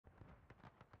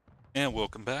And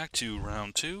welcome back to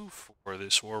round 2 for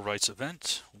this War Rights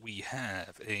event. We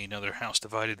have another House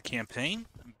Divided campaign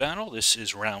battle. This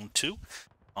is round 2.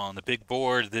 On the big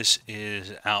board, this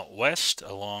is out west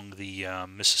along the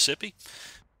Mississippi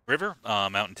River,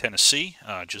 out in Tennessee,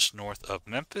 just north of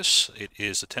Memphis. It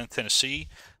is the 10th Tennessee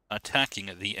attacking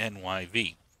the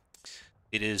NYV.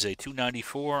 It is a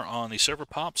 294 on the server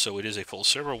pop, so it is a full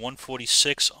server.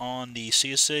 146 on the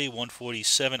CSA,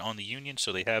 147 on the Union,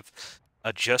 so they have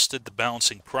adjusted the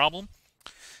balancing problem.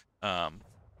 I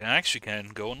actually can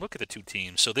go and look at the two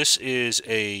teams. So this is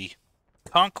a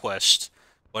conquest,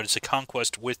 but it's a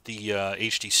conquest with the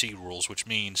HDC rules, which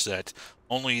means that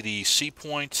only the C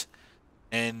point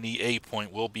and the A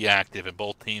point will be active, and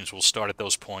both teams will start at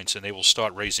those points, and they will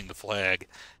start raising the flag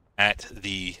at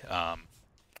the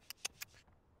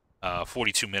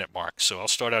 42-minute mark. So I'll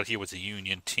start out here with the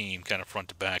Union team, kind of front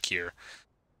to back here.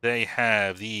 They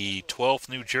have the 12th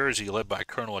New Jersey, led by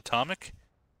Colonel Atomic.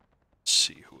 Let's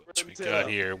see who else we got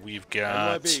here. We've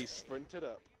got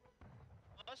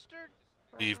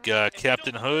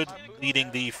Captain Hood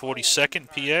leading the 42nd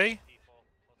PA. Let's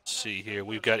see here.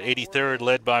 We've got 83rd,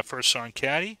 led by First Sergeant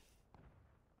Caddy.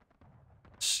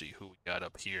 Let's see who we got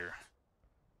up here.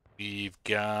 We've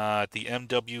got the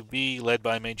MWB, led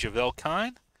by Major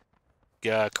Velkine.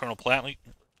 Got Colonel Pratley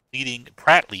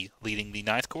leading the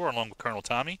 9th Corps, along with Colonel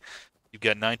Tommy. You've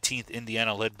got 19th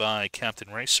Indiana, led by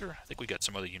Captain Racer. I think we got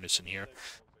some other units in here.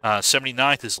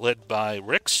 79th is led by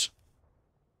Rix.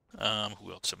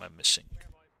 Who else am I missing? I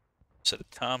said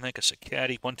Atomic, I said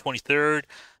Caddy. 123rd.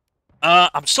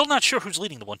 I'm still not sure who's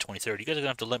leading the 123rd. You guys are going to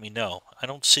have to let me know. I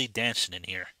don't see Danson in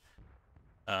here.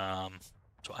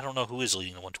 So I don't know who is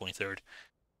leading the 123rd.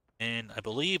 And I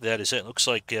believe that is it. Looks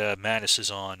like Mattis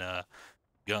is on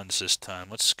guns this time.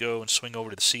 Let's go and swing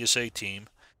over to the CSA team.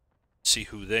 See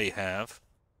who they have.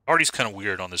 Artie's kind of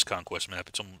weird on this conquest map.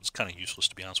 It's kind of useless,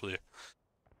 to be honest with you.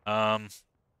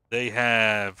 They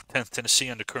have 10th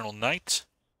Tennessee under Colonel Knight.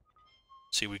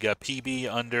 See, we got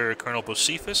PB under Colonel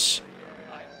Bocephus.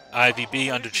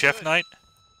 IVB under Jeff Knight.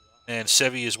 And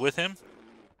Sevi is with him.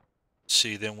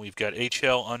 See, then we've got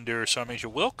HL under Sergeant Major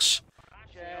Wilkes.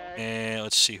 And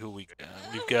let's see who we got.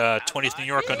 We've got 20th New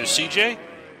York under CJ.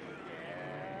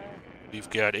 We've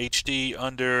got HD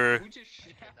under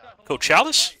Coach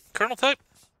Chalice, Colonel type.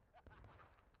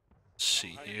 Let's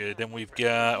see here. Then we've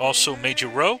got also Major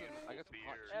Rob,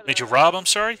 I'm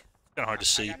sorry. Kind of hard to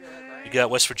see. We got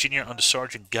West Virginia under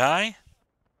Sergeant Guy.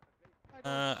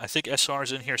 I think SR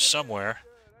is in here somewhere.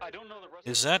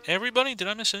 Is that everybody? Did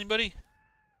I miss anybody?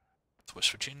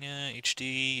 West Virginia,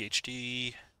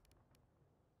 HD,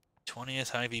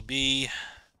 20th IVB,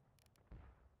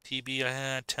 TB I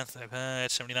had, 10th I've had,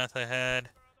 79th I had.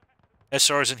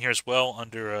 SR's in here as well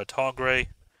under Tall Gray.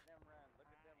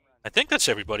 I think that's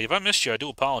everybody. If I missed you, I do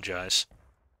apologize.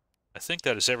 I think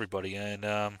that is everybody, and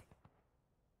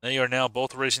they are now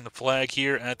both raising the flag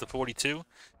here at the 42.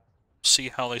 See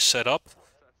how they set up.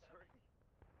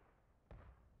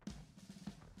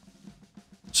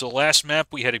 So last map,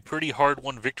 we had a pretty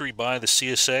hard-won victory by the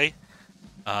CSA.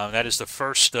 That is the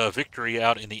first victory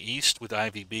out in the East, with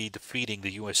IVB defeating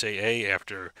the USAA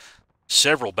after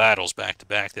several battles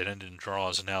back-to-back that ended in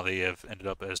draws, and now they have ended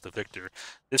up as the victor.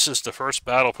 This is the first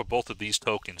battle for both of these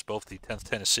tokens, both the 10th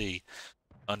Tennessee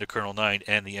under Colonel Knight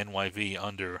and the NYV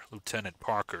under Lieutenant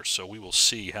Parker, so we will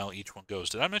see how each one goes.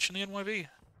 Did I mention the NYV?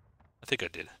 I think I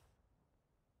did.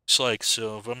 Looks like,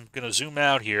 so if I'm going to zoom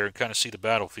out here and kind of see the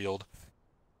battlefield,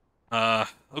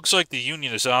 looks like the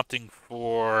Union is opting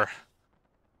for...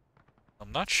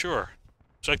 I'm not sure.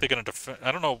 Looks like they're going to defend...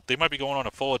 I don't know, they might be going on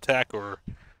a full attack, or...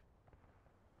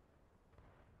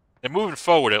 They're moving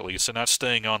forward, at least, and not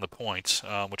staying on the points,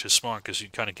 which is smart, because you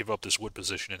kind of give up this wood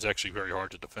position. It's actually very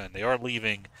hard to defend. They are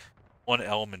leaving one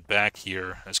element back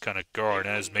here as kind of guard,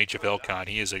 as Major Velkine.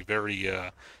 He is a very...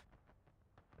 the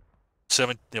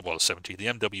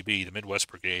MWB, the Midwest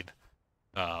Brigade,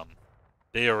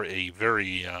 they are a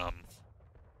very...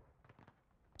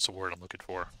 what's the word I'm looking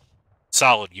for?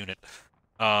 Solid unit.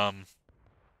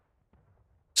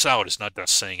 Solid is not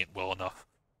just saying it well enough.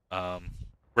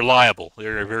 Reliable.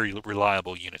 They're very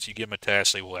reliable units. You give them a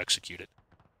task, they will execute it,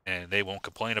 and they won't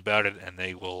complain about it, and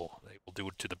they will do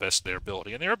it to the best of their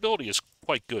ability. And their ability is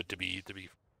quite good to be.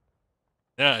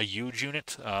 They're not a huge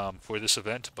unit for this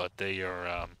event, but they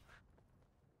are.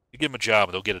 You give them a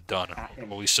job, they'll get it done,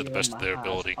 at least to the best of their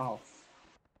ability.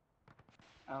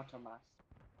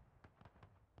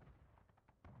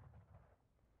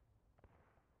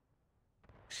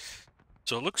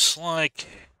 So it looks like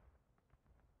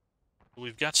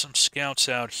we've got some scouts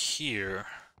out here.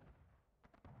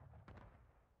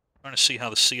 Trying to see how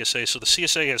the CSA... So the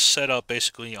CSA has set up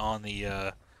basically on the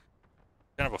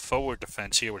kind of a forward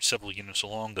defense here with several units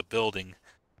along the building.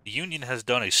 The Union has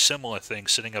done a similar thing,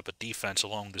 setting up a defense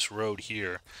along this road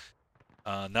here.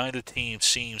 Neither team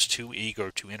seems too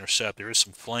eager to intercept. There is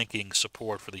some flanking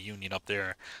support for the Union up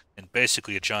there, and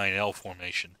basically a giant L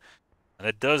formation. And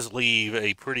that does leave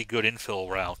a pretty good infill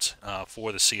route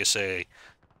for the CSA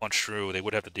punch through. They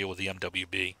would have to deal with the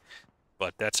MWB,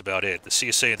 but that's about it. The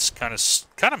CSA is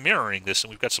kind of mirroring this, and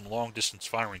we've got some long distance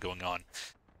firing going on.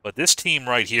 But this team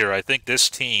right here, I think this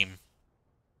team,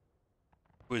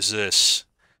 who is this?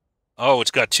 Oh,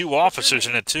 it's got 2 officers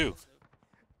in it too.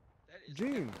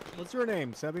 Gene, what's your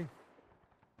name, Sebby?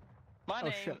 My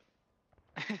name. Shit.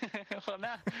 Well,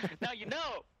 now you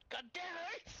know. God damn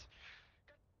it!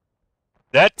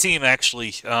 That team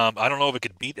actually, I don't know if it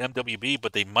could beat MWB,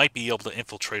 but they might be able to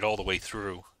infiltrate all the way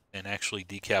through and actually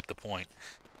decap the point.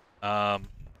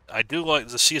 I do like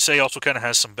the CSA also kind of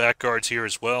has some back guards here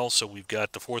as well. So we've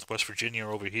got the 4th West Virginia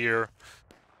over here,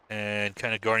 and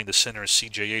kind of guarding the center is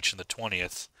CJH in the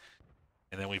 20th.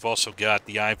 And then we've also got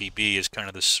the IVB as kind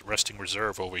of this resting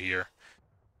reserve over here.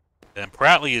 And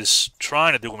Prattley is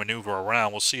trying to do a maneuver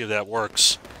around. We'll see if that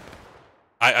works.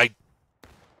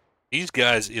 These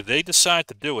guys, if they decide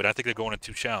to do it, I think they're going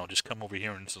into challenge. Just come over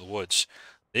here into the woods.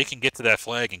 They can get to that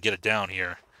flag and get it down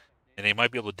here. And they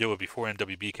might be able to do it before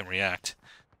MWB can react.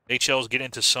 HLs get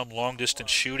into some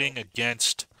long-distance shooting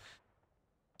against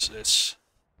this,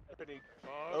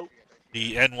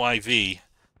 the NYV.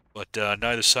 But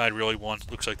neither side really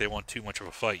looks like they want too much of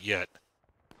a fight yet.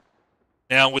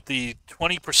 Now, with the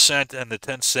 20% and the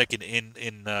 10-second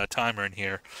timer in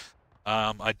here,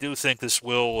 I do think this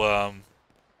will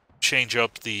change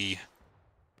up the...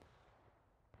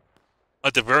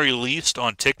 At the very least,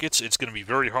 on tickets, it's going to be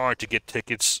very hard to get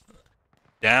tickets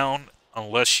down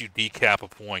unless you decap a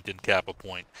point and cap a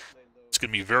point. It's going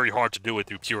to be very hard to do it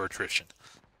through pure attrition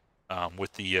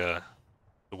with the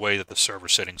way that the server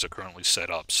settings are currently set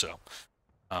up. So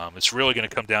it's really going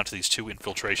to come down to these 2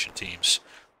 infiltration teams.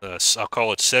 I'll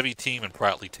call it Sevi team and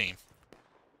Prattley team.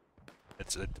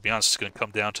 To be honest, it's going to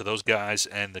come down to those guys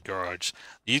and the guards.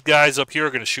 These guys up here are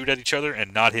going to shoot at each other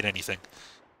and not hit anything.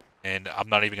 And I'm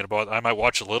not even going to bother. I might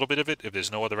watch a little bit of it if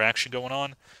there's no other action going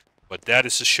on. But that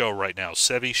is the show right now.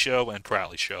 Sevi show and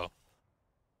Prattley show.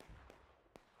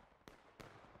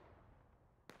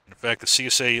 In fact, the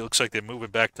CSA looks like they're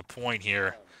moving back to point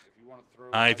here.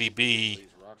 IVB.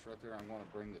 Right there, I'm going to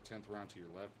bring the 10th round to your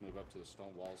left, move up to the stone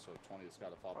wall, so 20's got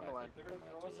to fall back.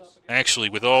 Actually,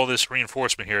 with all this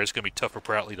reinforcement here, it's going to be tough for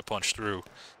Prattley to punch through.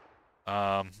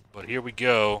 But here we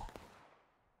go.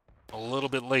 A little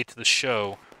bit late to the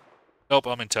show. Nope,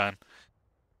 I'm in time.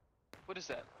 What is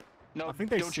that? No, I think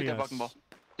they don't shoot see that us. bucking ball.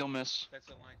 You'll miss. That's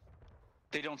the line.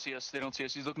 They don't see us. They don't see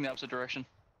us. He's looking the opposite direction.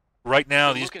 Right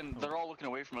now, They're all looking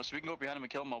away from us. We can go behind them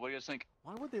and kill them all. What do you guys think?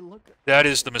 Why would they look at... that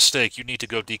is the mistake. You need to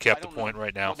go I decap the don't point know.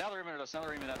 right now. Well, now they're aiming at us. Now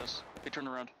they're aiming at us. They turned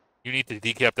around. You need to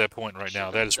decap that point right now.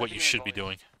 That is what you They're should be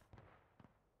volume.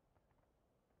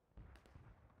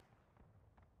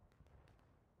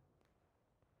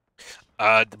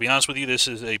 doing. To be honest with you, this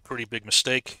is a pretty big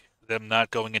mistake. Them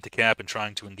not going into cap and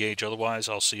trying to engage otherwise.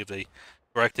 I'll see if they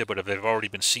correct it, but if they've already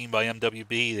been seen by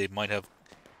MWB, they might have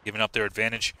given up their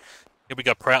advantage. Here we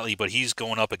got Prattley, but he's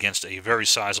going up against a very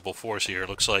sizable force here. It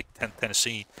looks like 10th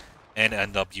Tennessee and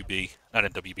NWB. Not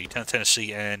NWB, 10th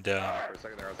Tennessee and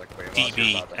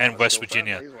DB and West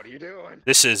Virginia.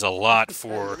 This is a lot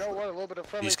for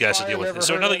these guys to deal with. Is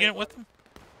there another unit with them?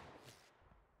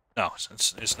 No,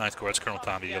 it's 9th Corps. That's Colonel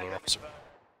Tommy, the other officer.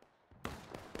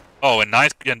 Oh, and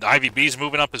IVB's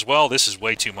moving up as well. This is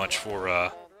way too much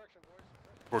for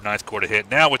 9th Corps to hit.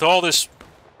 Now, with all this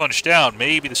punched down,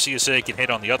 maybe the CSA can hit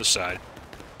on the other side.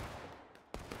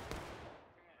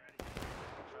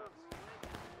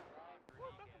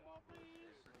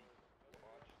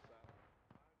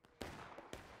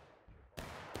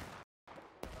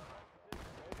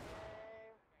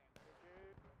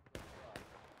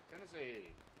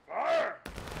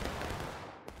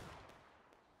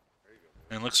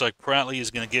 And it looks like Prattley is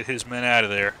going to get his men out of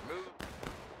there.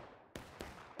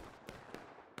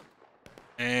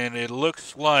 And it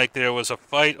looks like there was a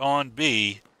fight on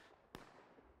B.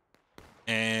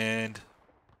 And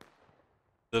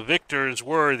the victors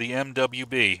were the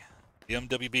MWB. The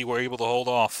MWB were able to hold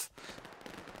off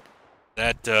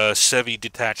that Sevi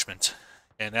detachment.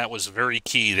 And that was very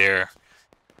key there.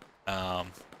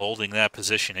 Holding that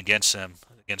position against them,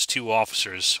 against 2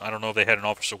 officers. I don't know if they had an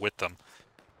officer with them.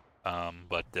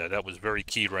 But that was very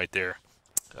key right there.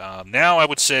 Now I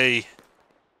would say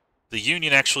the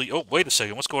Union actually... Oh, wait a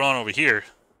second. What's going on over here?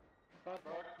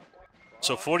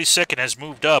 So 42nd has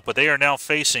moved up, but they are now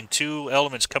facing two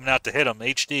elements coming out to hit them,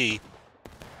 HD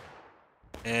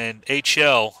and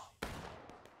HL.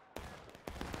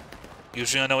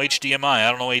 Usually I know HDMI, I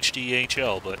don't know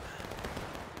HDHL, but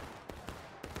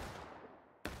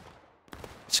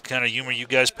it's the kind of humor you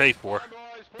guys pay for.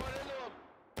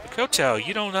 Koto,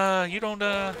 you don't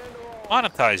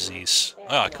monetize these.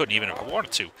 Oh, I couldn't even if I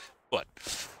wanted to, but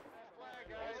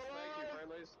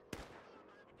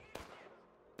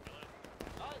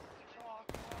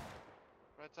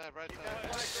Right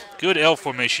side. good L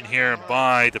formation here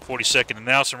by the 42nd, and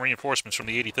now some reinforcements from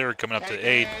the 83rd coming up to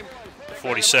aid the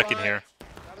 42nd here.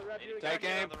 Take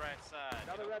aim.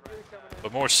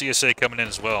 But more CSA coming in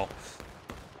as well.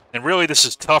 And really, this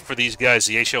is tough for these guys,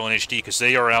 the HL and HD, because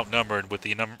they are outnumbered with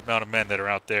the amount of men that are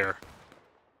out there.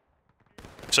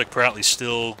 Looks like Prattley's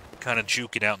still kind of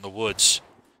juking out in the woods.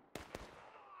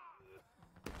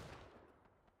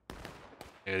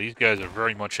 Yeah, these guys are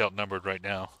very much outnumbered right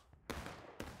now.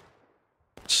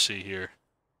 Let's see here.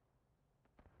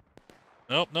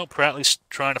 Nope, Prattley's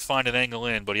trying to find an angle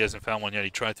in, but he hasn't found one yet. He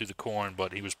tried through the corn,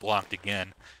 but he was blocked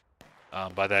again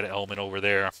by that element over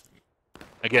there.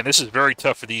 Again, this is very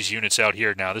tough for these units out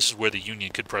here now. This is where the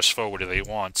Union could press forward if they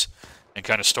want and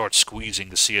kind of start squeezing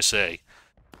the CSA.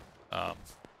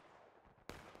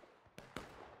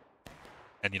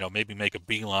 And, you know, maybe make a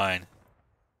beeline.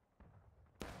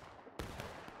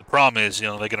 The problem is, you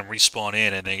know, they're going to respawn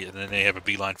in and then they have a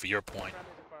beeline for your point.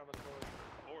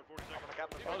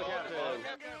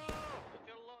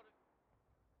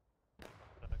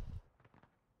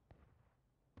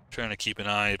 Trying to keep an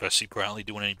eye if I see Prattley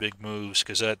doing any big moves,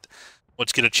 because that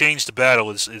what's going to change the battle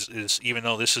is even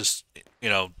though this is, you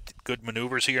know, good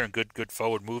maneuvers here and good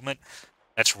forward movement,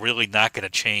 that's really not going to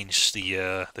change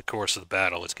the course of the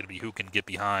battle. It's going to be who can get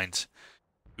behind,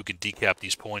 who can decap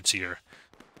these points here.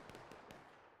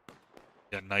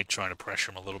 Got Knight trying to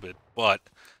pressure him a little bit, but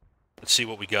let's see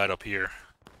what we got up here.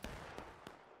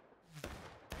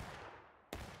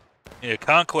 Yeah,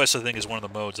 Conquest, I think, is one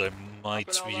of the modes I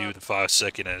might view the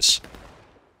 5-second as.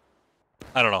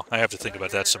 I don't know. I have to think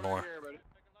about that some more.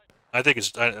 I think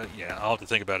it's... yeah, I'll have to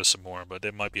think about it some more, but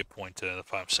there might be a point to the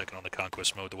 5-second on the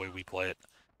Conquest mode, the way we play it.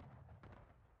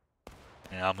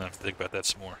 Yeah, I'm going to have to think about that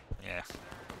some more. Yeah.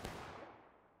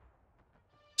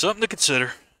 Something to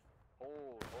consider.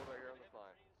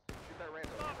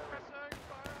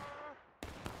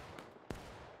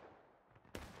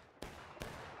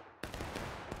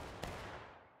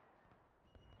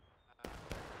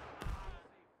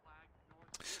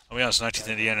 I'll be honest, 19th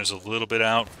Indiana is a little bit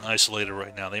out, isolated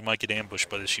right now. They might get ambushed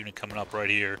by this unit coming up right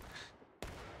here.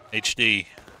 HD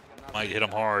might hit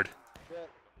them hard.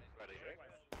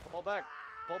 Pull back,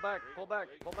 pull back, pull back,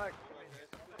 pull back.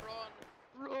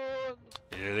 Run!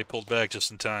 Yeah, they pulled back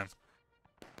just in time.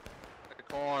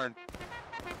 Corn.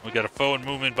 We got a forward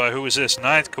movement by who is this?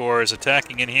 9th Corps is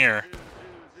attacking in here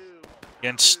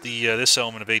against the this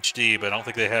element of HD, but I don't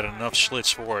think they had enough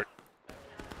Schlitz for it.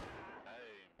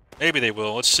 Maybe they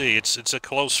will. Let's see. It's a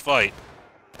close fight.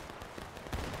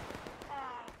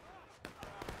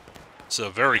 It's a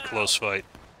very close fight.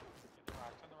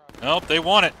 Nope, they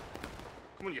won it.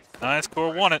 9th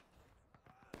Corps won it.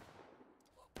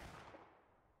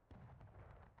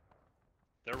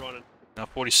 They're running. Now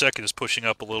 42nd is pushing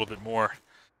up a little bit more.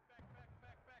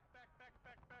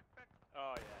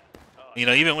 Oh, yeah. Oh, You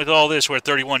know, even with all this, we're at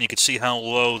 31, you can see how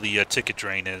low the ticket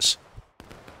drain is.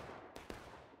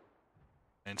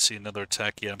 And see another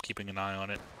attack yet. I'm keeping an eye on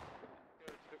it.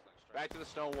 Back to the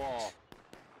stone wall.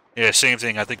 Yeah, same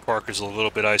thing. I think Parker's a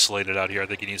little bit isolated out here. I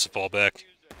think he needs to fall back.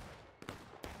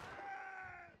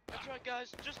 That's right,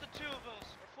 guys. Just the two of us.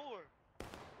 Or four.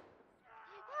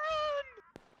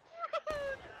 Run!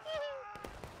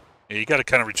 Yeah, you got to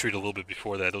kind of retreat a little bit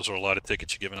before that. Those are a lot of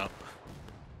tickets you're giving up.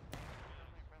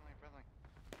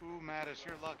 Friendly. Ooh, Mattis,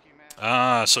 you're lucky, man.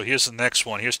 Ah, so here's the next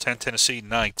one. Here's 10 Tennessee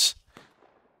Knights.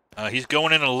 He's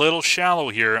going in a little shallow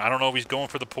here. I don't know if he's going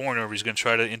for the point or if he's going to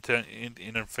try to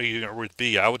interfere with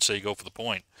B. I would say go for the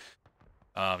point.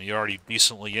 You're already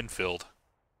decently infilled.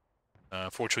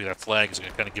 Fortunately, that flag is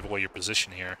going to kind of give away your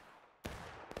position here.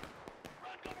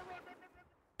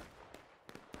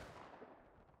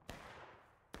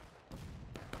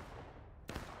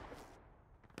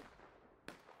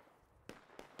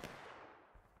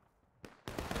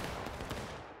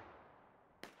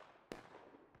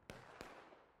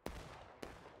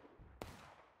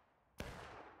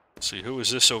 Let's see, who is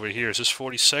this over here? Is this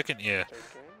 42nd? Yeah.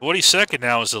 42nd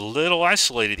now is a little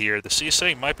isolated here. The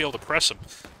CSA might be able to press him.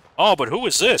 Oh, but who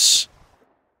is this?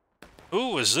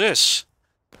 Who is this?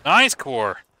 9th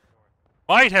Corps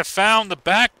might have found the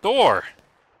back door.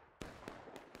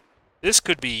 This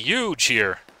could be huge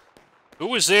here.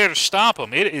 Who is there to stop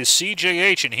him? It is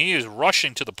CJH, and he is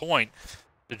rushing to the point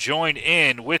to join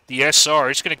in with the SR.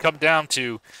 It's going to come down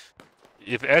to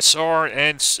if SR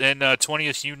and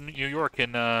 20th New York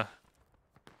can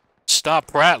stop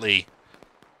Pratley.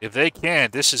 If they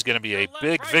can, this is going to be a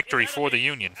big victory for the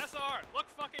Union. SR, look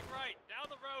fucking right. Down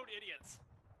the road, idiots.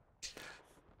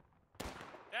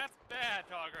 That's bad,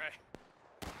 Togray.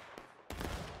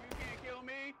 You can't kill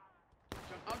me.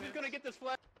 I'm just gonna get this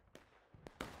flag.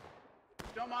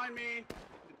 Don't mind me.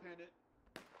 Independent.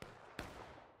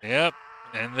 Yep,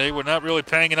 and they were not really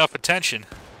paying enough attention.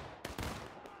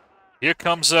 Here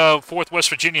comes 4th West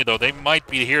Virginia, though. They might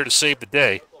be here to save the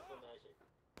day.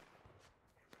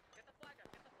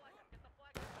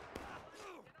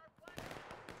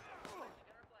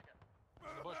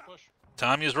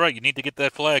 Tommy is right. You need to get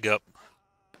that flag up.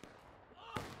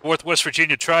 4th West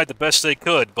Virginia tried the best they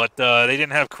could, but they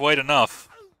didn't have quite enough.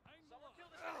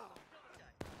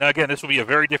 Now, again, this will be a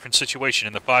very different situation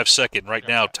in the 5-second. Right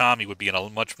now, Tommy would be in a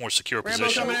much more secure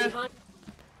position.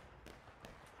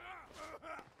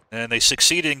 And they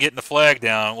succeeded in getting the flag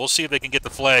down. We'll see if they can get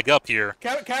the flag up here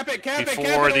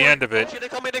before the end of it.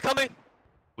 They're coming.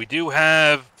 We do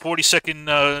have 42nd,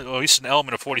 or at least an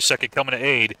element of 42nd coming to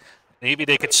aid. Maybe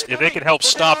they could, if they can help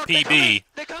stop PB,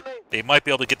 they might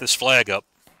be able to get this flag up.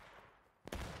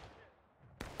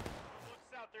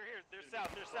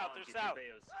 They're south.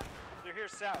 They're here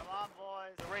south. Come on,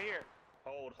 boys. They're right here.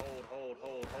 Hold.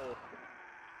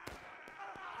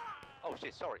 Oh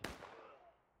shit, sorry.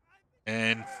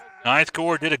 And 9th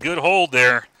Corps did a good hold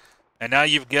there. And now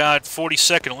you've got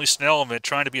 42nd, at least an element,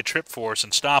 trying to be a trip force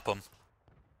and stop them.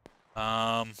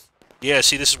 Yeah,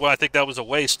 see, this is why I think that was a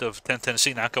waste of 10th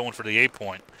Tennessee not going for the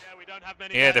 8-point. Yeah, we don't have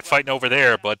many. Yeah, they're fighting over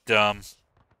there, but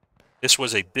this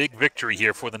was a big victory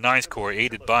here for the 9th Corps,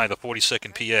 aided by the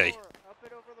 42nd PA.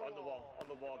 On the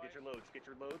wall. Get your loads. Get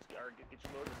your loads as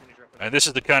soon as you're up. And this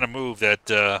is the kind of move that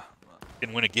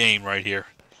can win a game right here.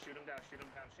 Shoot them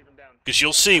down. Because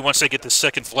you'll see once they get the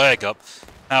second flag up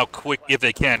how quick, if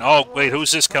they can. Oh, wait,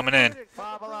 who's this coming in?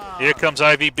 Here comes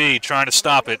IVB trying to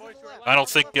stop it. I don't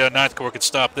think 9th Corps could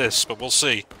stop this, but we'll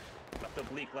see.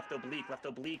 Left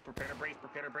oblique. Prepare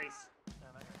to brace.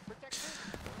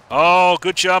 Oh,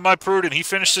 good job, my Prudent. He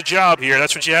finished the job here.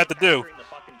 That's what you had to do.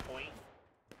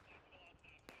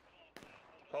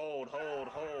 Hold.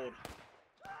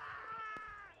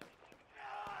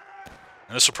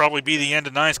 And this will probably be the end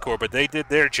of 9th Corps, but they did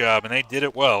their job, and they did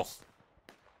it well.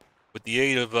 With the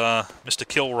aid of Mr.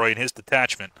 Kilroy and his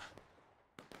detachment.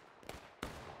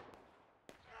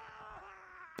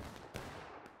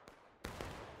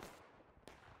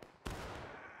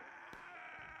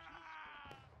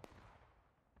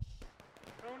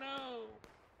 Oh no!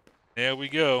 There we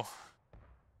go.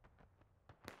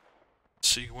 Let's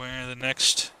see where the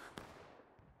next...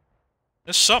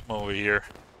 There's something over here.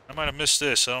 I might have missed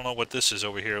this. I don't know what this is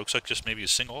over here. It looks like just maybe a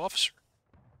single officer.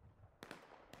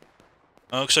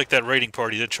 Looks like that raiding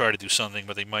party did try to do something,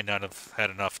 but they might not have had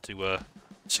enough to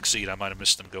succeed. I might have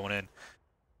missed them going in.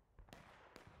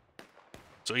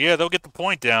 So yeah, they'll get the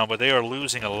point down, but they are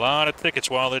losing a lot of tickets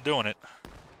while they're doing it.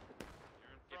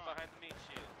 Get behind the meat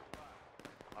shield.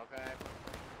 Okay.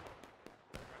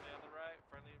 Friendly on the right.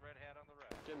 Friendly red hat on the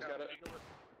right. Jim's got it.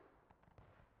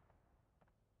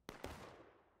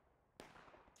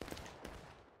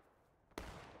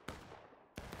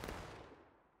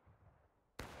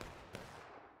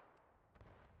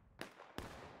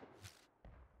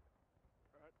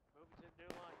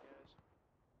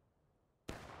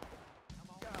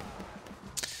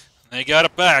 They got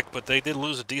it back, but they did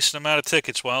lose a decent amount of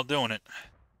tickets while doing it.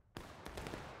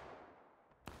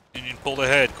 Union pulled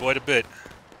ahead quite a bit.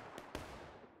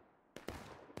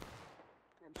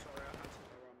 I'm sorry, I had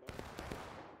something wrong button.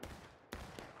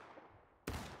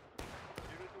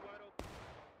 Shoot at the wide open.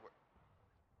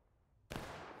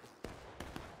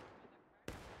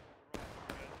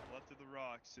 Left of the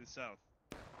rocks to the south.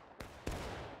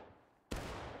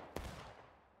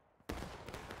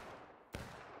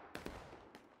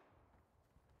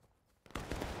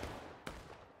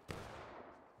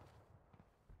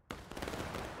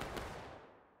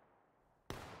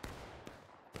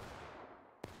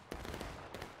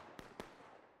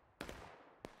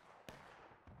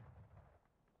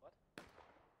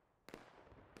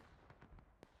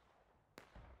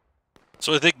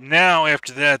 So I think now,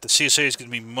 after that, the CSA is going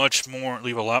to be much more,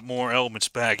 leave a lot more elements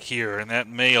back here, and that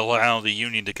may allow the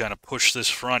Union to kind of push this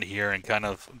front here and kind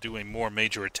of do a more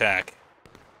major attack.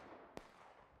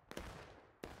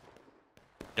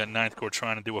 Got 9th Corps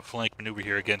trying to do a flank maneuver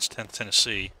here against 10th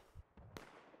Tennessee.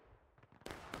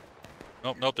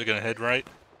 Nope, they're going to head right.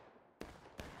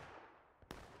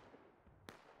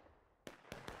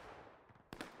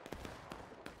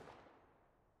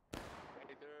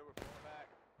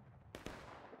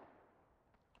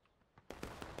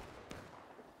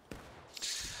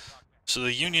 So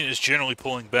the Union is generally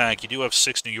pulling back. You do have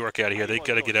 6 New York out of here. They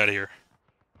got to get out of here.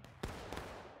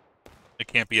 They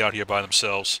can't be out here by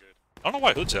themselves. I don't know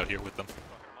why Hood's out here with them.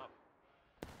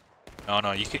 No,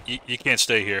 no, you can't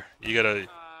stay here. You gotta.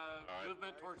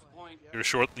 You're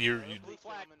short. You're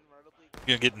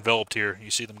gonna get enveloped here.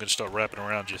 You see them gonna start wrapping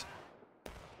around you.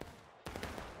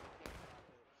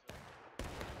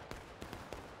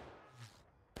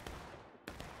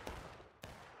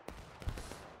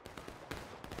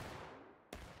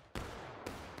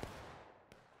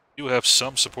 You have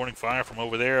some supporting fire from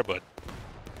over there, but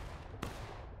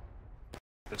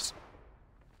wait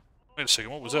a second.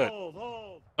 What was that?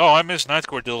 Oh, I missed. Ninth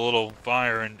Corps did a little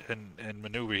fire and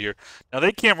maneuver here. Now,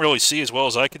 they can't really see as well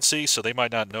as I can see, so they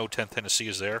might not know 10th Tennessee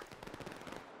is there.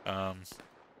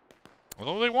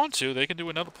 Although they want to, they can do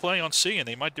another play on C, and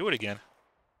they might do it again.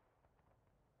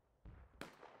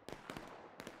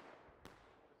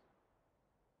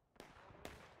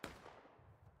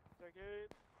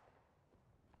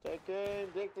 Take aim,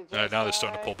 dig to Now they're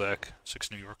starting to pull back.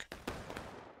 6 New York.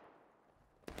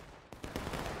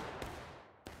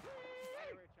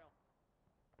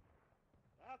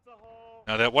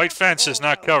 Now that white fence is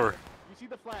not cover. You see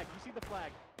the flag. You see the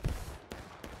flag.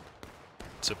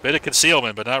 It's a bit of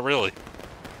concealment, but not really.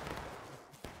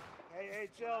 Hey,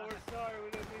 HL, we're sorry.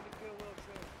 We didn't mean to feel a little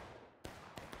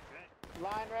safe.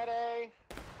 Line ready.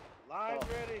 Line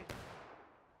ready.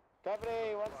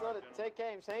 Company, once loaded. Take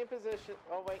aim, same position.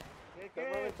 Oh, wait. Take They're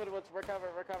aim. moving to the woods. Recover.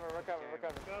 Cover. Fill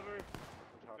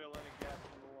any gaps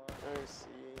in the line. Let me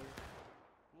see.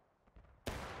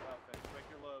 Break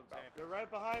your loads, They're right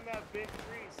behind that big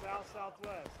tree,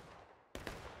 southwest.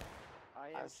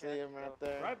 I see him right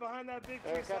there. Right behind that big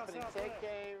tree, Air company, southwest. take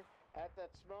aim at that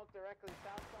smoke directly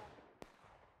southside.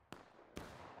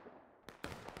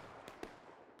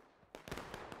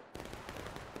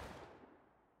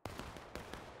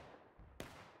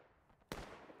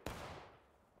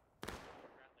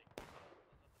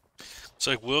 Looks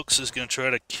like Wilkes is going to try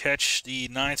to catch the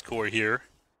 9th Corps here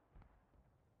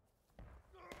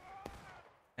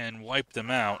and wipe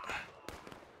them out.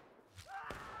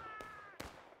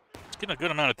 He's getting a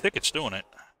good amount of tickets doing it.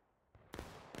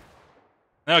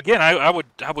 Now again, I would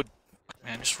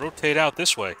man, just rotate out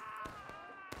this way.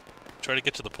 Try to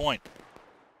get to the point.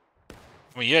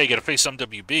 I mean, yeah, you got to face some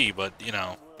WB, but you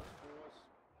know.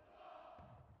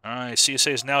 All right,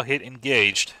 CSA is now hit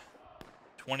engaged.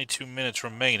 22 minutes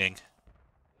remaining.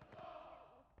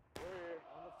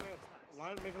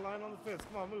 Make a line on the fence.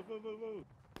 Come on, move.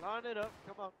 Line it up.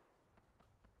 Come on.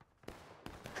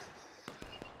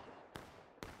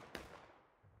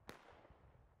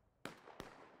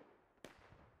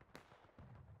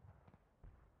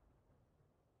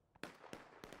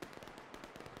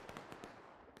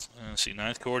 See,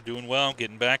 9th Corps doing well,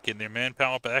 getting their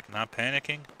manpower back, not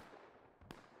panicking.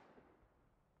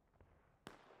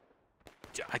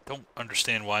 I don't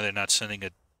understand why they're not sending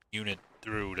a unit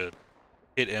through to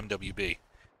hit MWB.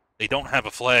 They don't have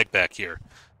a flag back here.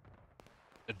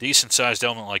 A decent-sized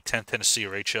element like 10th Tennessee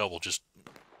or HL will just...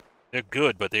 They're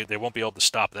good, but they won't be able to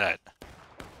stop that.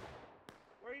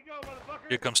 Where you go, motherfucker?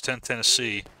 Here comes 10th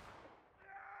Tennessee.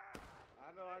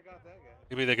 I know I got that guy.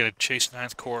 Maybe they're going to chase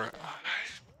 9th Corps.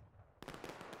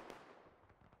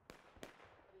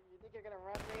 You think you're gonna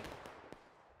run me?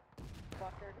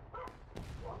 Fucker.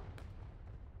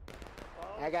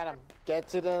 I got him. Get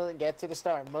to the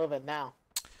start. Move it now.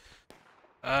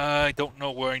 I don't know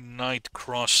where Knight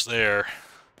crossed there.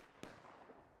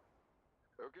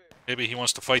 Okay. Maybe he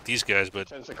wants to fight these guys, but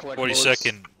Chance to collect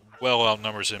 42nd well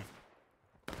outnumbers him.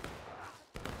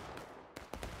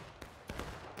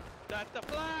 That's the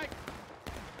flag!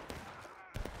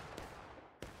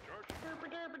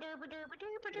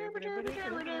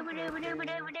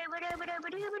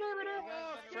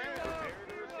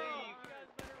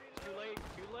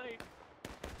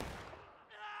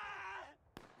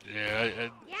 Yeah,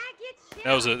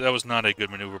 that was not a good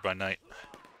maneuver by Knight.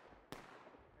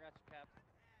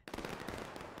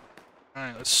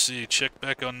 Alright, let's see. Check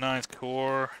back on 9th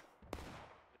Corps.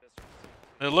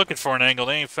 They're looking for an angle.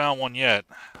 They ain't found one yet.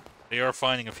 They are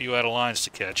finding a few out of lines to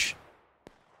catch.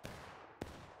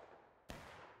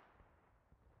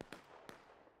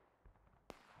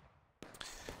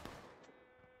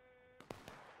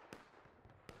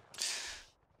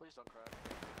 Please don't cry.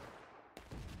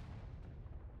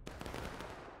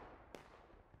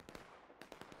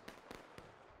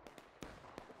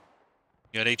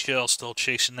 You got HL still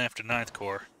chasing after 9th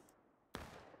Corps.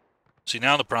 See,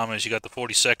 now the problem is you got the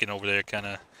 42nd over there kind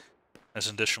of as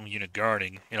an additional unit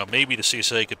guarding. You know, maybe the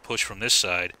CSA could push from this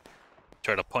side,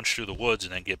 try to punch through the woods,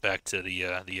 and then get back to the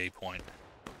A point.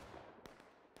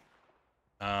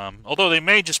 Although they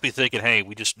may just be thinking, hey,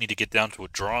 we just need to get down to a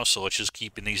draw, so let's just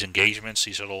keep in these engagements,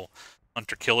 these little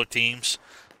hunter-killer teams,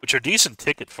 which are decent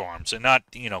ticket farms. They're not,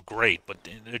 great, but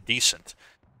they're decent.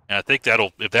 And I think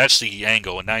that'll, if that's the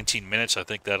angle in 19 minutes, I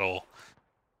think that'll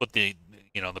put the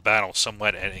battle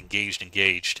somewhat at engaged.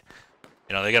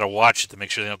 They got to watch it to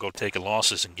make sure they don't go taking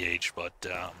losses engaged, but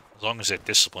as long as they're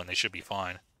disciplined, they should be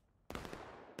fine.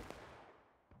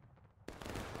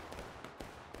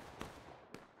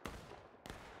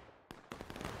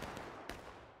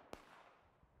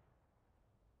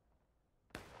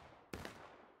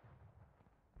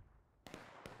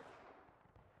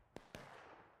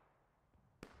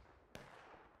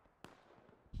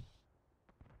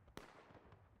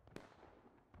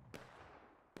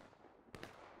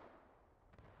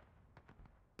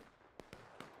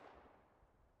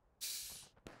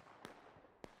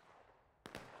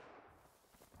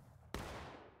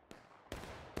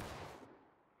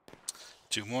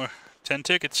 Two more, 10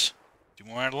 tickets. Two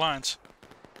more out of lines.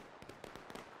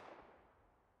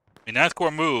 I mean, Ninth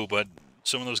Corps moved, but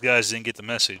some of those guys didn't get the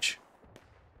message.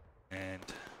 And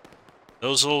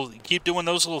those little, keep doing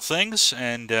those little things,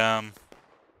 and they'll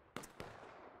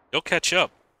catch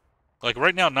up. Like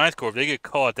right now, Ninth Corps, if they get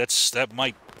caught, that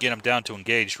might get them down to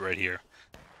engaged right here.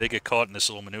 They get caught in this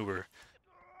little maneuver.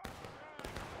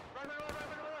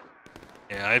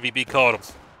 Yeah, IVB caught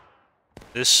them.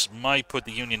 This might put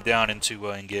the Union down into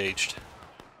engaged.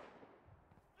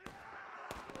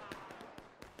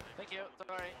 Thank you.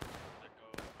 Sorry.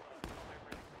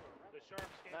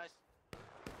 Nice.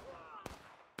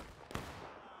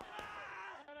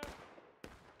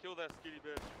 Kill that skinny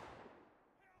bitch.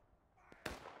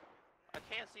 I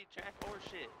can't see Jack or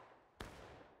shit.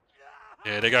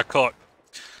 Yeah, they got caught.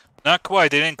 Not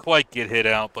quite. They didn't quite get hit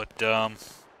out, but they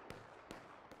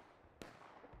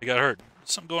got hurt.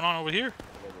 Something going on over here?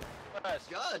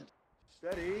 Gun.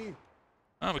 Steady.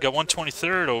 Oh, we got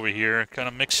 123rd over here, kind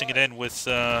of mixing it in with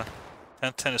 10th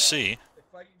Tennessee. They're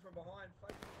fighting from behind.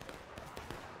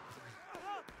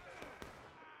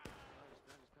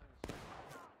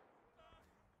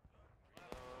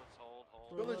 Hold.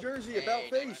 Fill the jersey, about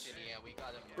face. Yeah, we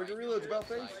got him. Bring the reloads, about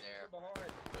face.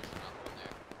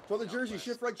 Fill the jersey,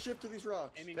 shift right, shift to these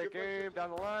rocks. Take aim down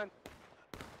the line.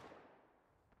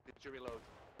 Get your reload.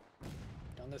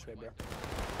 Down this way, bro.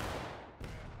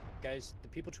 Guys, the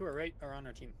people to our right are on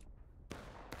our team.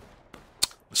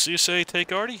 The CSA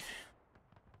take Artie?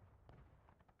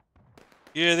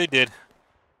 Yeah, they did.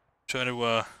 Trying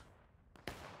to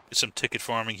get some ticket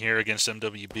farming here against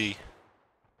MWB.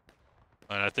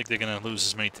 And I think they're going to lose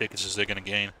as many tickets as they're going to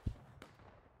gain.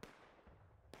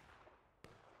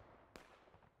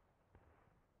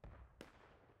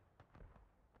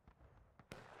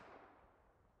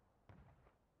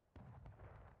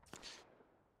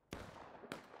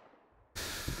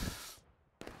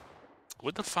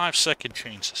 Would the 5-second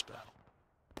change this battle?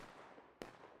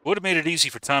 Would have made it easy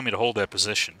for Tommy to hold that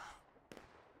position.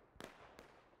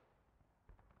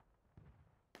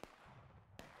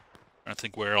 I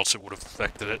think where else it would have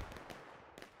affected it.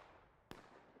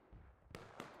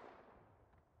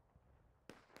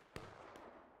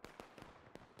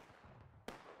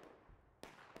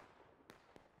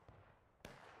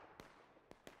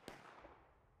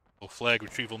 Little flag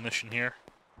retrieval mission here.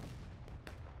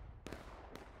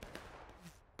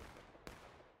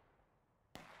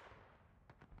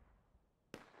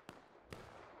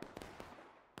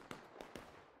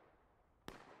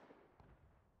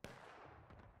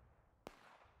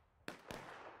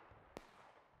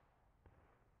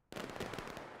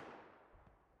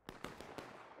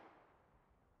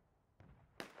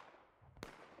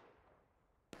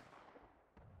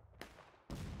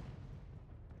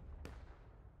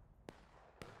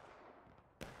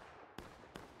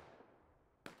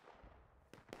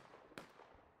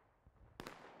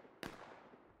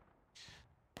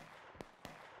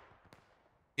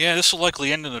 Yeah, this will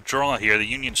likely end in a draw here. The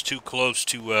Union's too close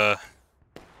to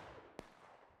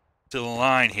the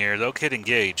line here. They'll get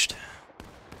engaged.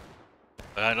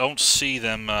 But I don't see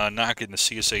them knocking the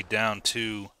CSA down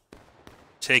to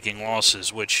taking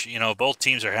losses, which, both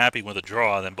teams are happy with a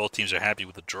draw, then both teams are happy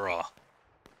with a draw.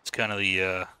 It's kind of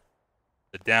the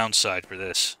downside for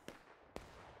this.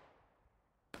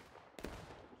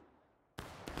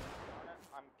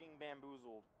 I'm getting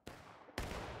bamboozled.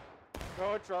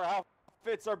 Coach, our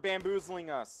outfits are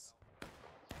bamboozling us.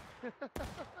 And the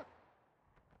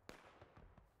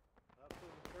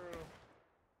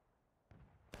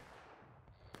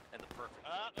perfect.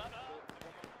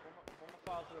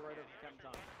 File to the right of Captain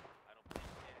John.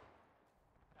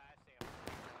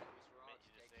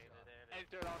 Hey,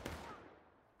 dude,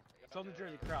 Film the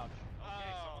jersey, crouch.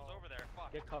 okay, someone's over there. there.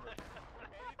 Fuck. Get covered.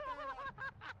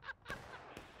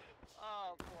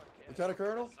 Oh, poor kid. Lieutenant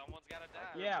Colonel, Someone's gotta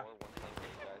die. Yeah.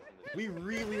 we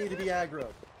really need to be aggro.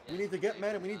 We need to get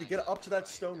men and we need to get up to that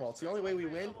stone wall. It's the only way we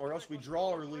win, or else we draw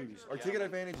or lose. Our ticket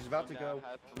advantage is about to go.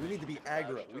 We need to be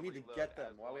aggro. We need to get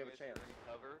them while we have a chance.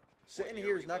 Sitting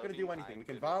here is not going to do anything. We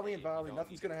can volley and volley.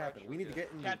 Nothing's going to happen. We need to get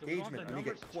in Captain, we want engagement. the We need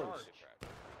to get numbers to close.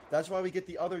 charge. That's why we get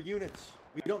the other units.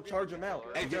 We don't charge them out.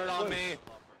 Hey, We get dirt on close. me.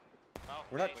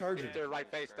 We're not charging. Get to the right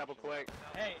face, double quick.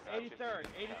 Hey, 83rd,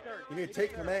 83rd. We need to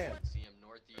take command. See him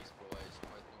northeast, boys.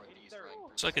 Northeast, right?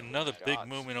 Looks like another big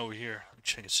movement over here.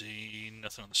 Check and see.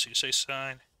 Nothing on the CSA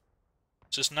side.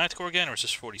 Is this 9th Corps again, or is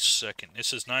this 42nd?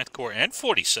 This is 9th Corps and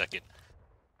 42nd.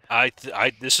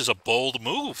 This is a bold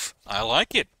move. I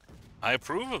like it. I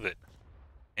approve of it.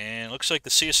 And it looks like the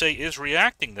CSA is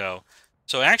reacting, though.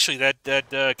 So actually,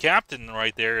 that captain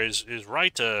right there is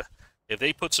right. If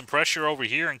they put some pressure over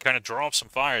here and kind of draw up some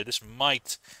fire, this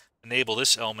might enable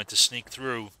this element to sneak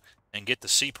through and get the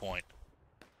C point.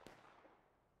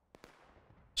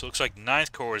 So it looks like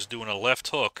 9th Corps is doing a left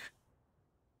hook.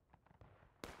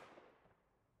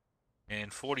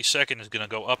 And 42nd is going to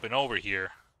go up and over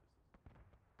here.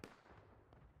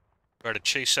 Try to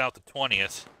chase out the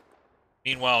 20th.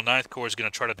 Meanwhile, 9th Corps is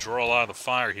going to try to draw a lot of the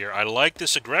fire here. I like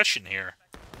this aggression here.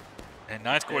 And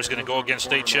 9th Corps is going to go against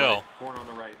HL.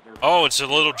 Oh, it's a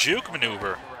little juke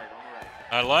maneuver.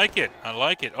 I like it. I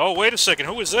like it. Oh, wait a second.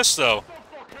 Who is this, though?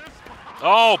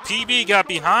 Oh, PB got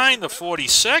behind the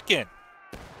 42nd.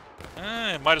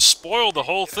 It might have spoiled the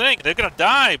whole thing. They're going to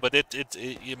die, but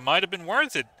it might have been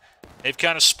worth it. They've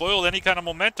kind of spoiled any kind of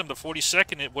momentum the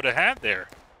 42nd it would have had there.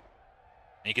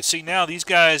 And you can see now these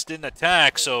guys didn't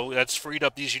attack, so that's freed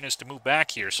up these units to move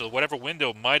back here. So whatever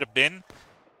window might have been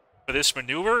for this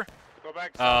maneuver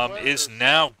is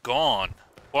now gone.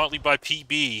 Partly by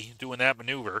PB doing that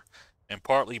maneuver, and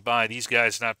partly by these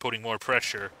guys not putting more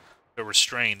pressure to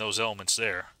restrain those elements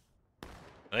there.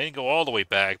 They didn't go all the way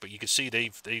back, but you can see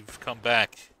they've come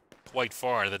back quite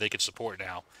far that they can support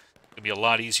now. It's going to be a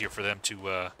lot easier for them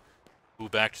to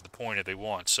move back to the point if they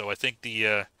want. So I think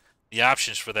the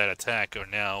options for that attack are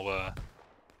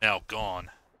now gone,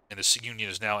 and the Union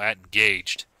is now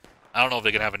engaged. I don't know if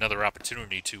they're going to have another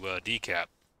opportunity to decap.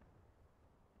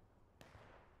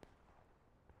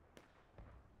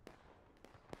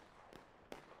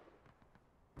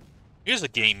 Here's a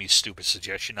gamey, stupid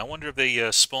suggestion. I wonder if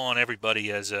they spawn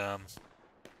everybody as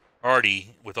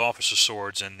Artie with officer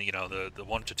swords and, you know, the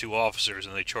 1 to 2 officers,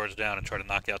 and they charge down and try to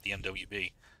knock out the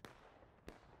MWB.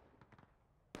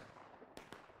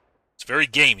 It's very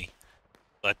gamey,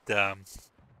 but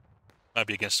might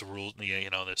be against the rules, you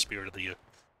know, the spirit of the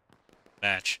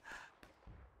match.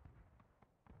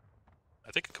 I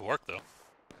think it could work, though.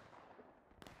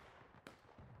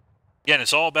 Again,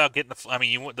 it's all about getting the. I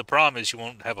mean, the problem is you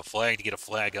won't have a flag to get a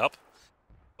flag up,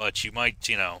 but you might,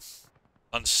 you know,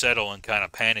 unsettle and kind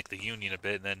of panic the Union a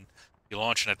bit, and then you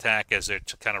launch an attack as they're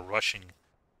kind of rushing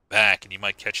back, and you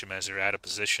might catch them as they're out of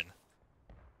position.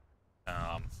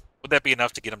 Would that be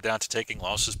enough to get them down to taking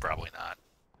losses? Probably not.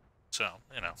 So,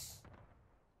 you know.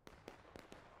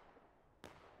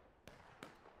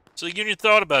 So the Union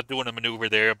thought about doing a maneuver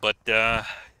there, but a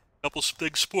couple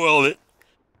things spoiled it.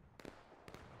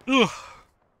 Ugh.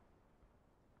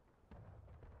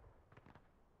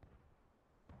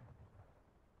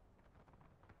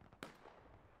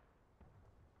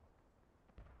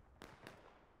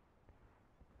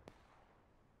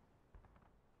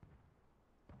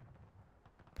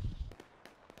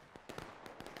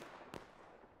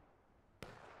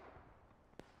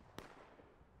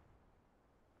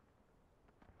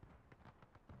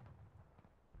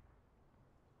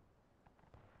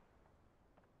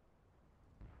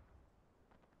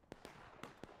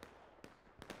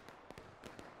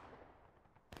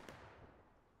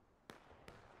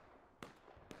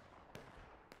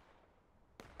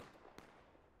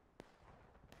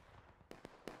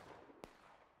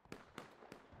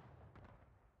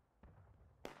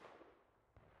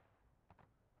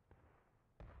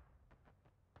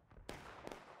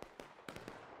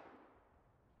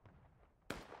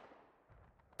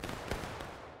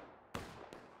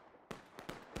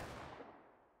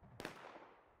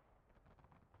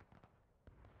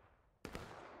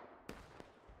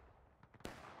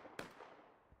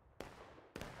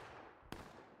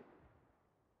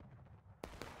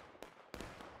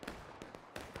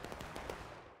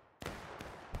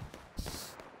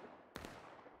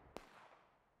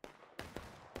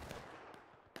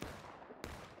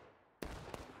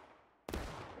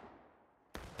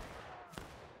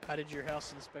 How did your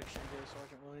house inspection go,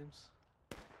 Sergeant Williams?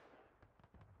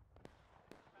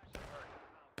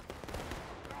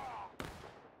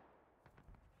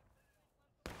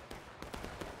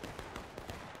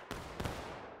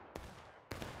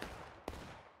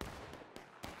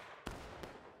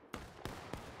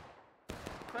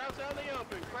 Crowd's out in the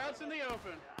open. Crowd's in the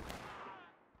open.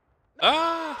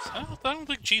 I don't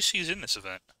think GC is in this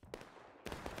event.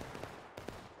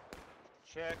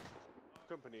 Check.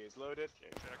 Company is loaded.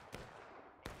 Okay, check.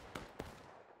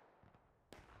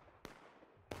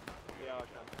 Yeah, okay.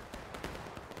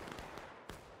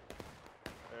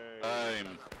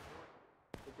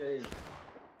 Okay.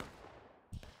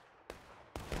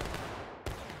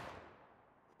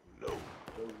 No.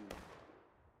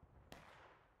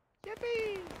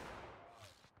 Yippee!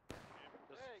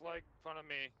 Just flag in front of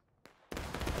me.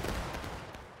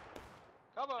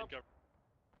 Come on.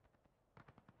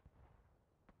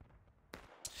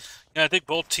 Yeah, I think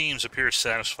both teams appear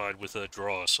satisfied with a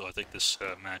draw, so I think this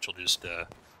match will just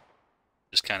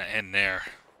kind of end there.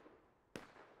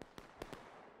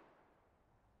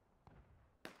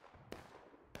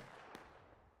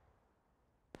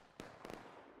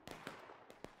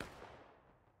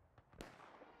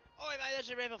 Oh, mate, there's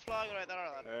your rainbow flag right there.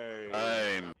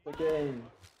 Hey. The game.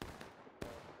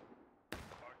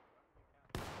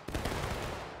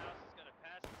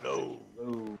 No.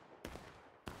 Ooh.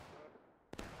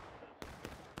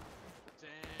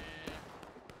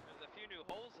 There's a few new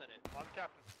holes in it. I'm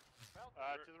captain.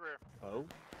 To the rear. Oh.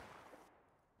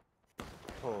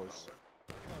 Pause.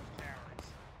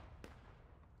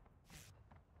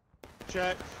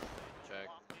 Check. Check.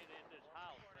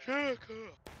 Check.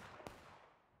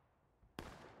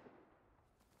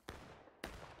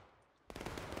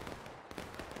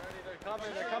 They're coming,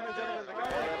 gentlemen. They're coming.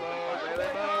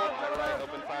 Right,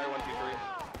 open fire, 1, 2,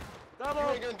 3. Double. You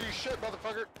ain't gonna do shit,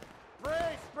 motherfucker.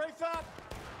 Brace up.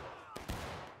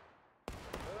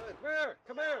 Good.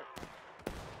 Come here.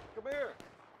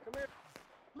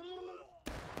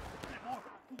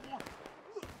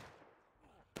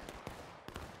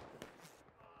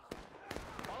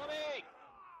 Follow me!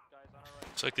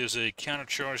 Looks like there's a counter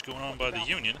charge going on by the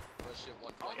Union. Push it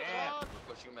 1 point. Yeah.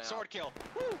 We're pushing him out. Sword kill.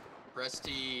 Press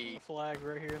T. Flag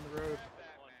right here in the road.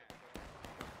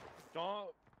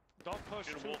 Don't push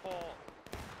too far.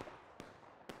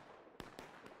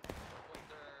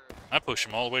 I push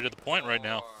him all the way to the point right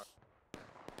now. 1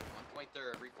 point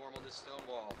third. Reform on this stone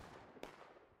wall.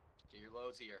 Get your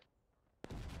loads here.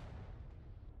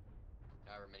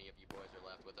 However many of you boys are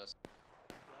left with us.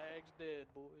 Flag's dead,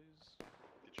 boys.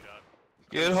 Good shot.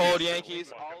 Good hold,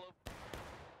 Yankees.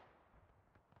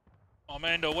 Oh,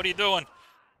 Mando, what are you doing?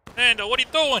 Mando, what are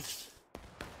you doing?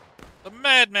 The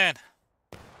madman.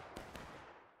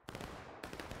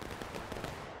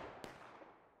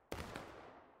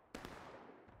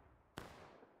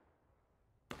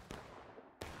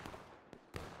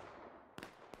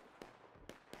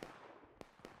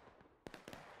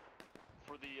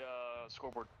 For the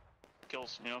scoreboard.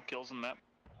 Kills, kills in the map.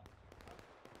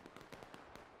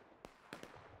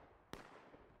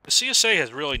 The CSA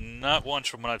has really not once,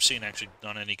 from what I've seen, actually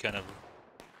done any kind of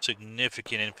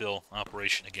significant infill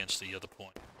operation against the other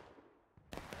point.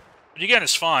 But again,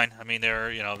 it's fine. I mean,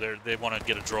 they want to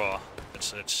get a draw.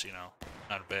 It's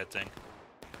not a bad thing.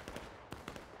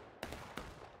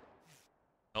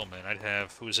 Oh man, I'd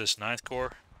have, who is this, 9th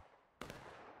Corps?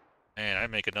 Man,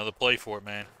 I'd make another play for it,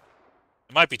 man.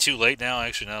 It might be too late now,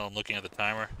 actually, now I'm looking at the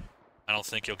timer. I don't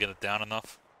think you'll get it down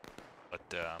enough. But,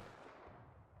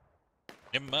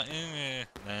 it might,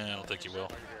 nah, I don't think you will.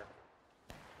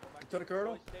 Lieutenant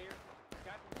Colonel?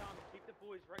 Captain Thomas, keep the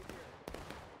boys right here.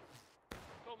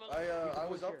 I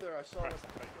was up there. I saw us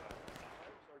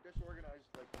are disorganized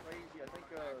like crazy. I think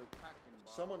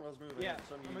someone was moving. Yeah, in,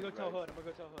 some I'm gonna go unit, tell right?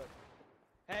 Hood.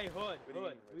 Hey, Hood.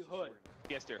 Hood.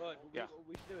 Yes, sir. Hood. Yeah.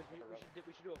 We should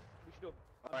do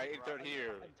a. Alright, insert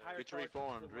here. Get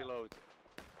reformed. Reload.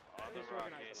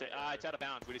 Disorganized. It's out of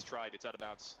bounds. We just tried. It's out of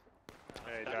bounds.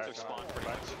 Hey, That took spawn pretty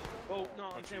much. Oh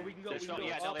no, I'm saying we can go. There's We can no, go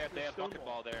yeah, no, up they have the stone bucket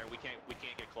wall. ball there, and we can't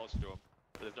get closer to them.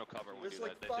 There's no cover when we There's do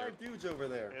like that. 5 dudes over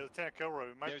there. Hey, Lieutenant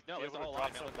Kilroy, we might There's be there's able a to whole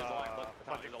drop line. some There's a line.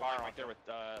 Look, there's a line right there with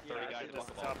 30 guys in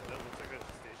bucket ball.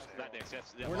 That makes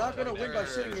sense. We're not gonna win by There,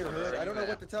 sitting here, Hood. I don't know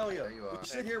what to tell you. There you We are.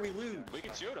 sit here, we lose. We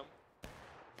can shoot them.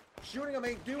 Shooting them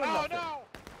ain't doing Oh nothing. no!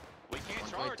 We can't 1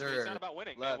 charge. point It's third. not about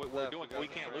winning. Left, We're left, doing. we We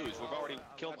got can't it. lose. We've already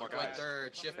killed more 1 point guys.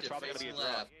 third. Shift It's it. probably gonna Face be a draw.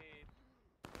 left.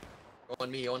 On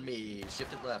me.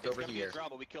 Shift it left It's over gonna be here. a draw,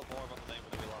 but we killed more of them than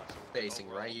we lost. So Facing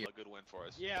overall, right here. A good win for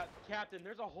us. Yeah, Captain.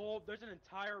 There's an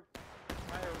entire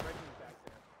regiment back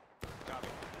there. Copy.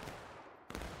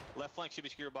 Left flank should be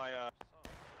secured by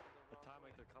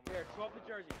Here, 12 to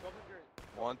Jersey. 12 to Jersey.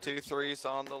 1, 2, 3's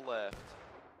on the left.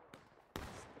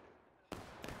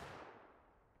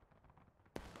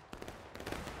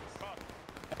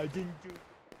 I didn't do.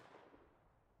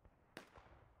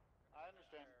 I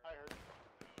understand. I heard.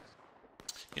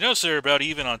 You notice they're about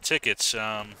even on tickets.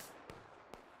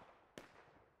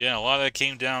 Yeah, a lot of that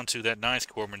came down to that 9th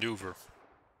Corps maneuver.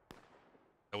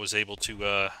 I was able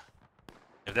to,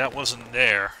 if that wasn't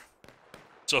there.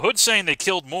 So Hood's saying they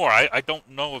killed more. I don't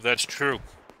know if that's true.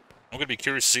 I'm going to be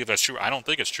curious to see if that's true. I don't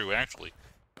think it's true, actually.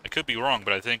 I could be wrong,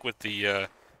 but I think with the,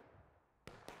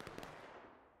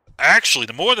 actually,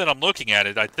 the more that I'm looking at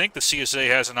it, I think the CSA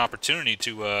has an opportunity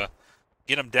to,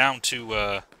 get them down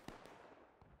to,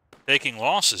 taking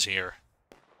losses here.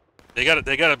 They gotta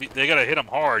hit them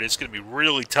hard. It's going to be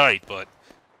really tight, but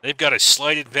they've got a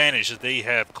slight advantage that they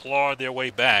have clawed their way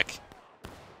back.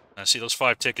 See, those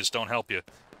 5 tickets don't help you.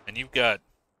 And you've got...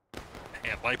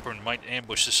 Man, Lightburn might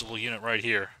ambush this little unit right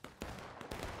here.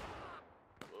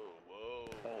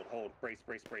 Hold, hold. Brace,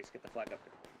 brace, brace. Get the flag up.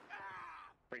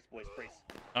 Brace, boys, brace.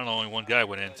 I don't know, only one guy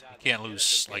went in. You can't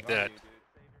lose like that.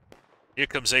 Here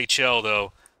comes HL,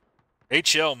 though.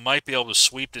 HL might be able to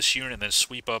sweep this unit and then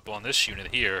sweep up on this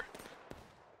unit here.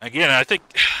 Again, I think...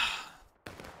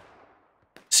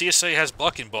 CSA has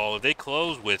Bucking Ball. If they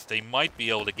close with, they might be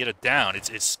able to get it down.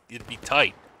 It'd be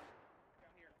tight.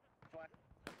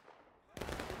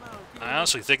 I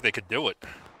honestly think they could do it.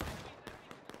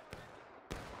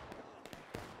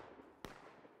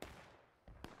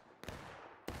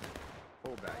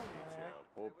 Pull back,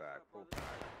 pull back, pull back.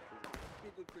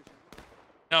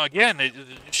 Now again, they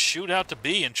just shoot out to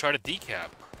B and try to decap.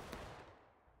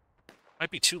 Might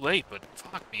be too late, but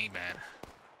fuck me, man.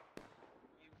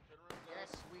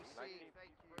 Yes, we see.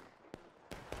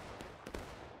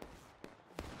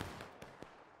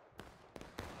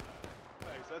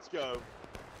 Thanks, let's go.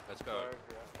 Let's go.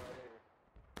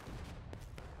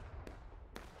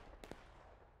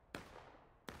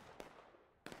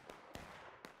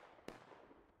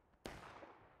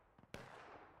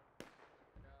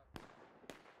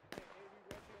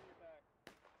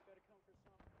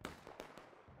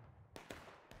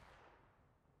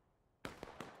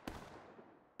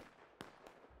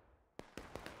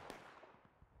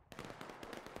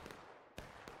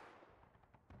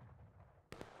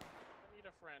 I need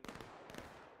a friend.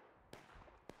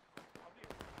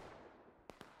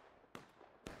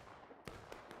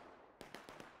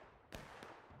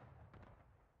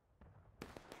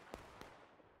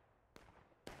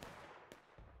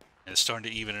 And it's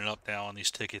starting to even it up now on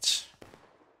these tickets.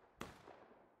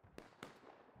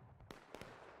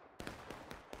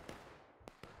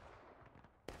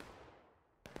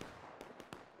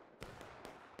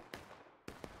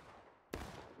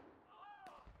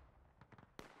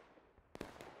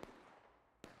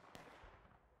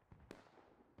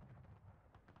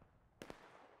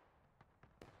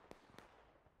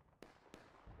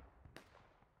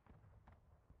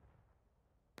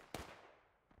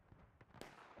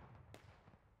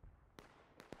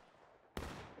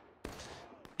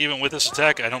 Even with this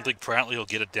attack, I don't think Prattley will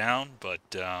get it down, but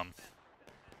Yeah,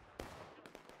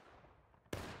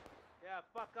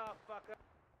 fuck up, fuck up.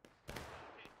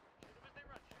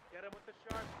 Get him with the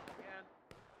sharp, man.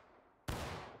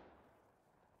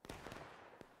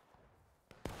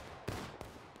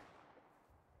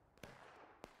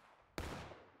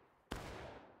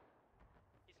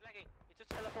 He's lagging. He's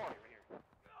just teleporting.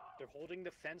 They're holding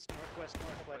the fence northwest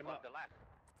north. Light him up.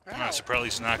 I'm not surprised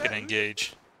he's not going to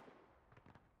engage. No.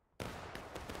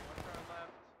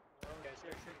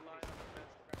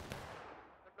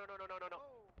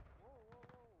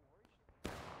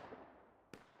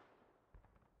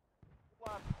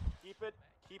 Keep it.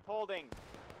 Keep holding.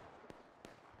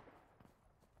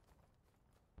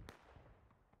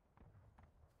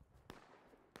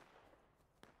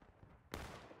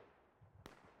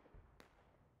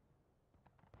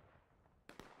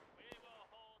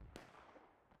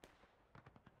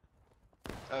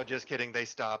 Oh, just kidding. They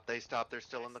stopped. They stopped. They're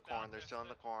still in the corn. They're still in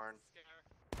the corn.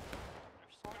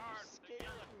 Oh, you scared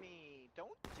me. Don't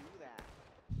do that.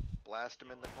 Blast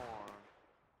them in the corn.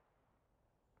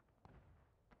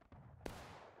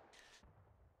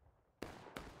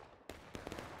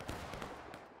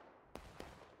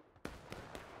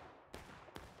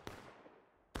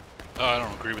 I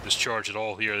don't agree with this charge at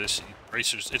all here. This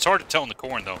racers, it's hard to tell in the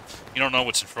corn though. You don't know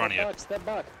what's in front of you. Step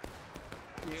back.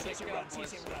 And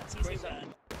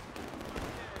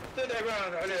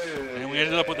we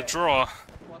ended up with a draw.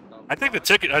 I think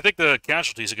the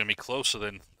casualties are going to be closer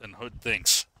than Hood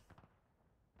thinks.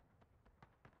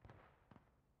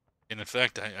 And in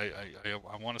fact, I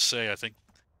want to say I think.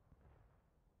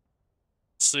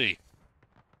 Let's see.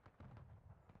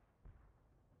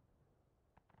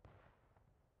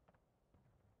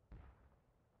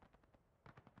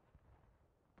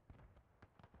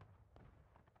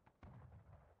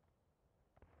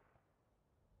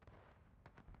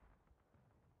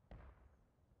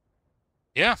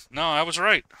 Yeah, no, I was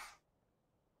right.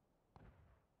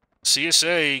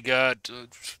 CSA got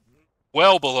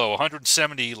well below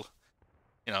 170,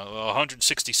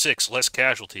 166 less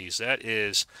casualties. That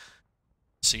is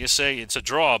CSA. It's a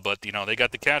draw, but they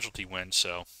got the casualty win.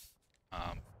 So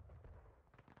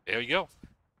there you go.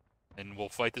 And we'll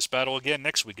fight this battle again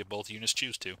next week if both units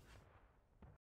choose to.